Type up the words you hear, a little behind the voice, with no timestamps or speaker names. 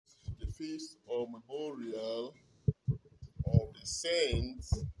feast or memorial of the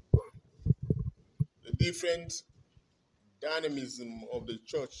saints, the different dynamism of the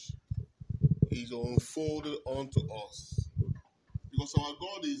church is unfolded unto us. Because our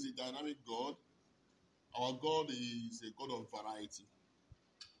God is a dynamic God, our God is a God of variety.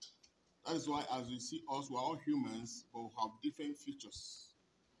 That is why, as we see us, we are all humans, but we have different features.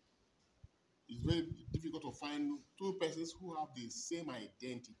 It's very difficult to find two persons who have the same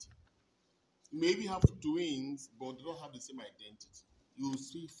identity. You maybe have twins, but they don't have the same identity. You will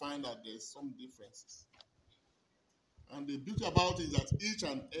still find that there's some differences. And the beauty about it is that each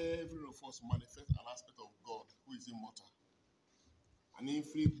and every of us manifests an aspect of God who is immortal, an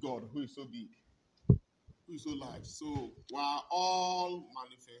infinite God who is so big, who is so large. So we are all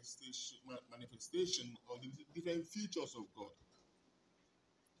manifestation of the different features of God.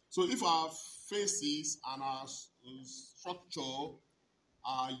 So if our faces and our structure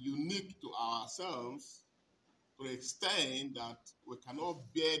are unique to ourselves to the extent that we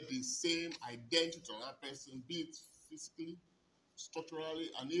cannot bear the same identity of that person, be it physically, structurally,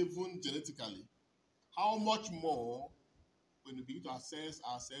 and even genetically, how much more when we begin to assess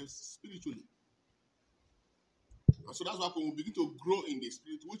ourselves spiritually? And so that's why when we begin to grow in the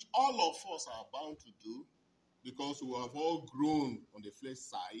spirit, which all of us are bound to do, because we have all grown on the flesh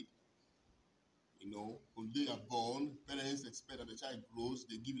side. When they are born, parents expect that the child grows,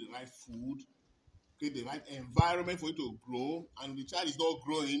 they give it the right food, create the right environment for it to grow, and the child is not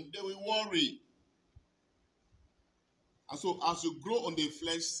growing, they will worry. And so as you grow on the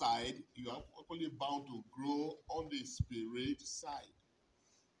flesh side, you are equally bound to grow on the spirit side.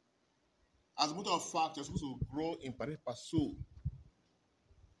 As a matter of fact, you're supposed to grow in pari passu.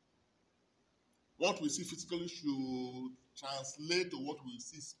 What we see physically should translate to what we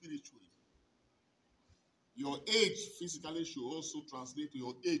see spiritually. Your age physically should also translate to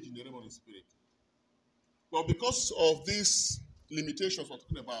your age in the realm of the spirit. But because of these limitations we're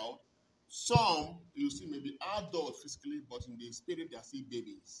talking about, some you see may be adult physically, but in the spirit they are still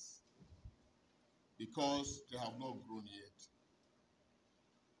babies because they have not grown yet.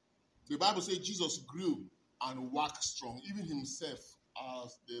 The Bible says Jesus grew and waxed strong, even himself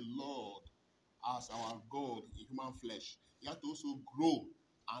as the Lord, as our God in human flesh. He had to also grow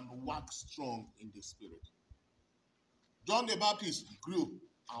and wax strong in the spirit. John the Baptist grew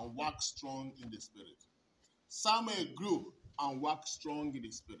and waxed strong in the spirit. Samuel grew and waxed strong in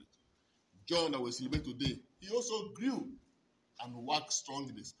the spirit. John that we celebrate today, he also grew and waxed strong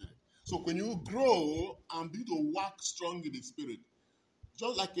in the spirit. So when you grow and begin to wax strong in the spirit,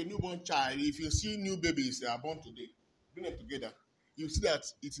 just like a newborn child, if you see new babies that are born today, bring them together, you see that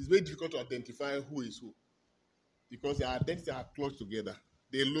it is very difficult to identify who is who because their identities are close together.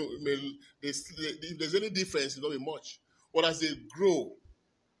 If there's any difference, it will not be much. But as they grow,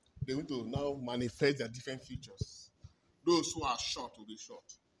 they need to now manifest their different features. Those who are short will be short.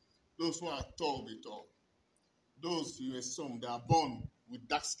 Those who are tall will be tall. Those you assume they are born with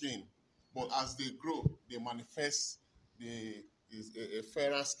dark skin, but as they grow, they manifest a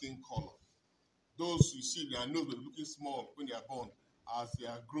fairer skin color. Those you see their nose will be looking small when they are born. As they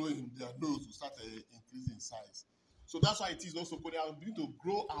are growing, their nose will start increasing in size. So that's why it is also when you begin to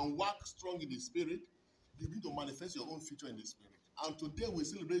grow and work strong in the spirit, you begin to manifest your own feature in the spirit. And today we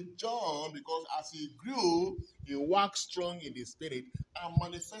celebrate John because as he grew, he worked strong in the spirit and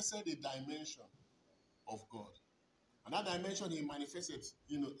manifested a dimension of God. And that dimension he manifested,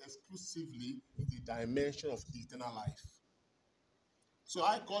 exclusively is the dimension of eternal life. So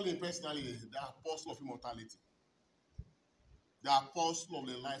I call him personally the apostle of immortality, the apostle of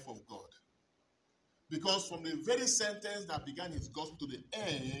the life of God. Because from the very sentence that began his gospel to the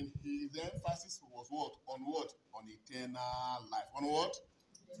end, the emphasis was what? On what? On eternal life. On what?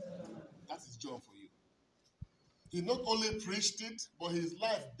 That is John for you. He not only preached it, but his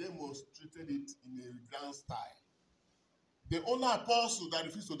life demonstrated it in a grand style. The only apostle that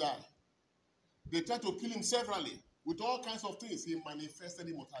refused to die, they tried to kill him severally with all kinds of things. He manifested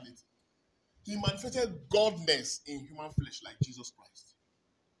immortality. He manifested godness in human flesh like Jesus Christ.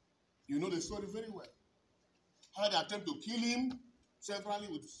 You know the story very well. How they attempt to kill him severally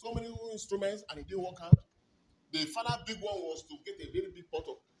with so many instruments and it didn't work out. The final big one was to get a very big pot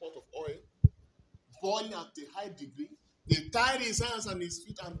of oil, boiling at a high degree. They tied his hands and his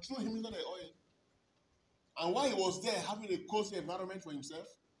feet and threw him into the oil. And while he was there having a cozy environment for himself,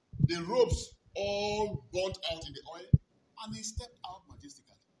 the ropes all burnt out in the oil and he stepped out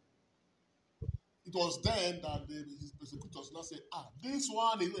majestically. It was then that his persecutors now said, this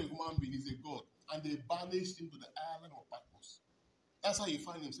one is not a human being, he's a god. And they banished him to the island of Patmos. That's how he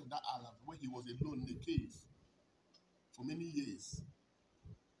found himself, that island, where he was alone in a cave for many years.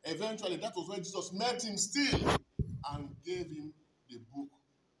 Eventually, that was when Jesus met him still and gave him the book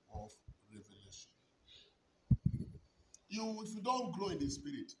of Revelation. If you don't grow in the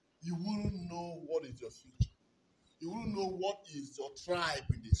spirit, you wouldn't know what is your future. You wouldn't know what is your tribe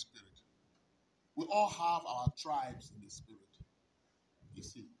in the spirit. We all have our tribes in the spirit. You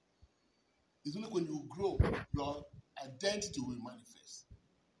see, it's only when you grow, your identity will manifest.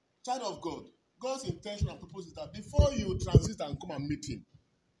 Child of God, God's intention and purpose is that before you transit and come and meet him,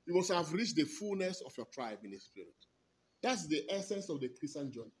 you must have reached the fullness of your tribe in the spirit. That's the essence of the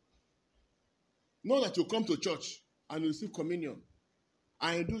Christian journey. Not that you come to church and you receive communion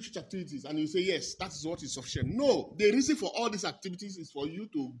and you do church activities and you say, yes, that is what is sufficient. No, the reason for all these activities is for you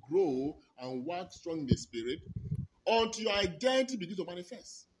to grow and work strong in the spirit until your identity begins to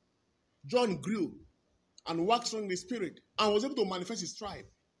manifest. John grew and worked strong in the spirit and was able to manifest his tribe.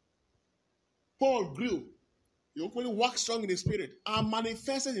 Paul grew. He openly worked strong in the spirit and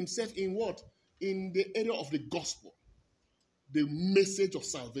manifested himself in what? In the area of the gospel, the message of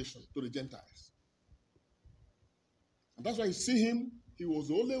salvation to the Gentiles. And that's why you see him, he was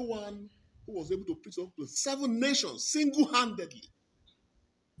the only one who was able to preach to 7 nations single-handedly.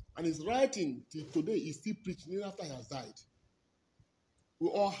 And his writing till today is still preaching even after he has died. We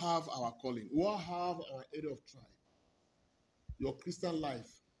all have our calling. We all have our area of tribe. Your Christian life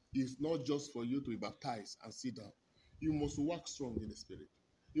is not just for you to be baptized and sit down. You must work strong in the spirit.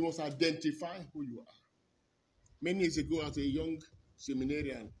 You must identify who you are. Many years ago, as a young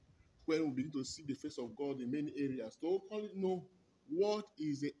seminarian, when we begin to see the face of God in many areas, to know what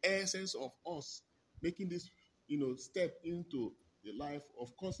is the essence of us making this, step into the life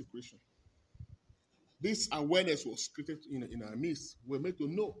of consecration. This awareness was created in our midst. We're made to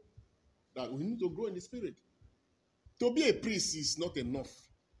know that we need to grow in the spirit. To be a priest is not enough.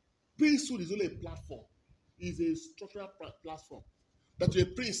 Priesthood is only a platform. It's a structural platform. That you're a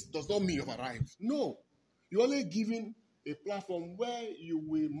priest does not mean you've arrived. No. You're only given a platform where you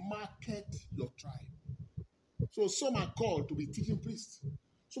will market your tribe. So some are called to be teaching priests.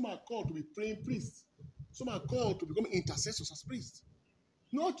 Some are called to be praying priests. Some are called to become intercessors as priests.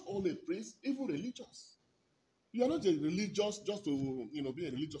 Not only priests, even religious. You are not a religious just to be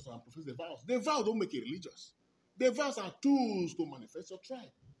a religious and profess the vows. The vows don't make you religious. The vows are tools to manifest your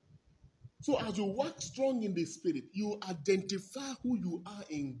tribe. So as you work strong in the spirit, you identify who you are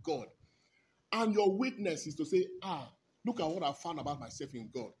in God. And your witness is to say, look at what I found about myself in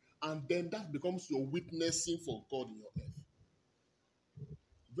God. And then that becomes your witnessing for God in your earth.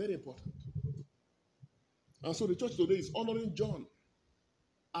 Very important. And so the church today is honoring John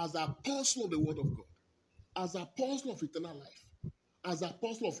as the apostle of the word of God, as the apostle of eternal life, as the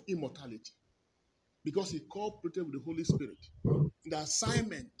apostle of immortality, because he cooperated with the Holy Spirit in the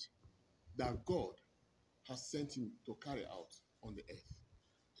assignment that God has sent him to carry out on the earth.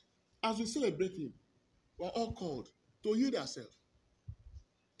 As we celebrate him, we're all called to yield ourselves.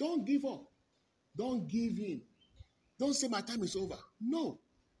 Don't give up. Don't give in. Don't say my time is over. No.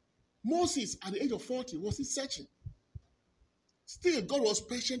 Moses, at the age of 40, was he searching. Still, God was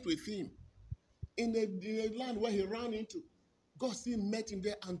patient with him. In the land where he ran into, God still met him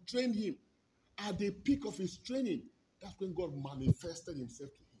there and trained him. At the peak of his training, that's when God manifested himself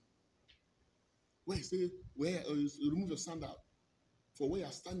to him. Where he said, remove your sandal, for where you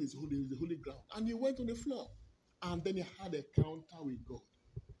are standing is the holy ground. And he went on the floor. And then he had an encounter with God,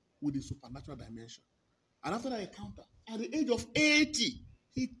 with the supernatural dimension. And after that encounter, at the age of 80,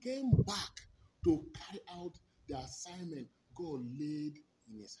 he came back to carry out the assignment God laid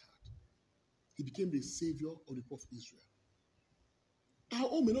in his heart. He became the savior of the people of Israel. Our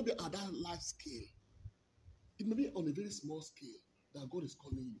own may not be at that large scale. It may be on a very small scale that God is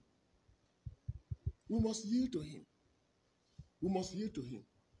calling you. We must yield to him. We must yield to him.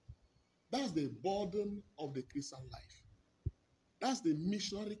 That's the burden of the Christian life. That's the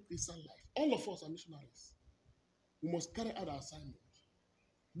missionary Christian life. All of us are missionaries. We must carry out our assignment.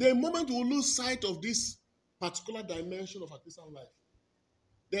 The moment we lose sight of this particular dimension of our Christian life,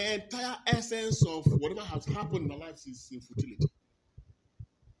 the entire essence of whatever has happened in our lives is in futility.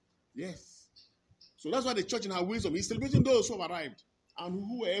 Yes. So that's why the church in our wisdom is celebrating those who have arrived and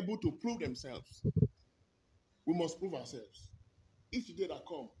who were able to prove themselves. We must prove ourselves. Each day that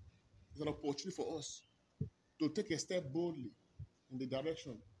comes is an opportunity for us to take a step boldly in the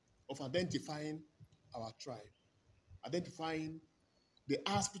direction of identifying our tribe, identifying the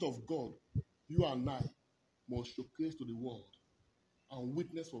aspect of God you and I must showcase to the world and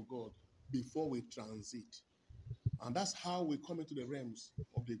witness for God before we transit. And that's how we come into the realms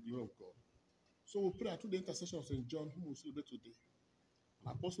of the glory of God. So we pray through the intercession of St. John, whom we celebrate today,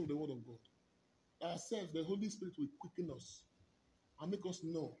 an apostle of the word of God, ourselves, the Holy Spirit will quicken us and make us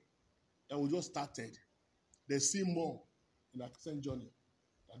know that we just started. There's still more in our Christian journey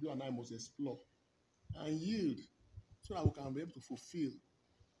that you and I must explore and yield so that we can be able to fulfill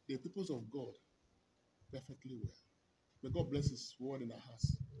the purpose of God perfectly well. May God bless His word in our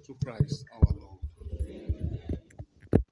hearts through Christ our Lord.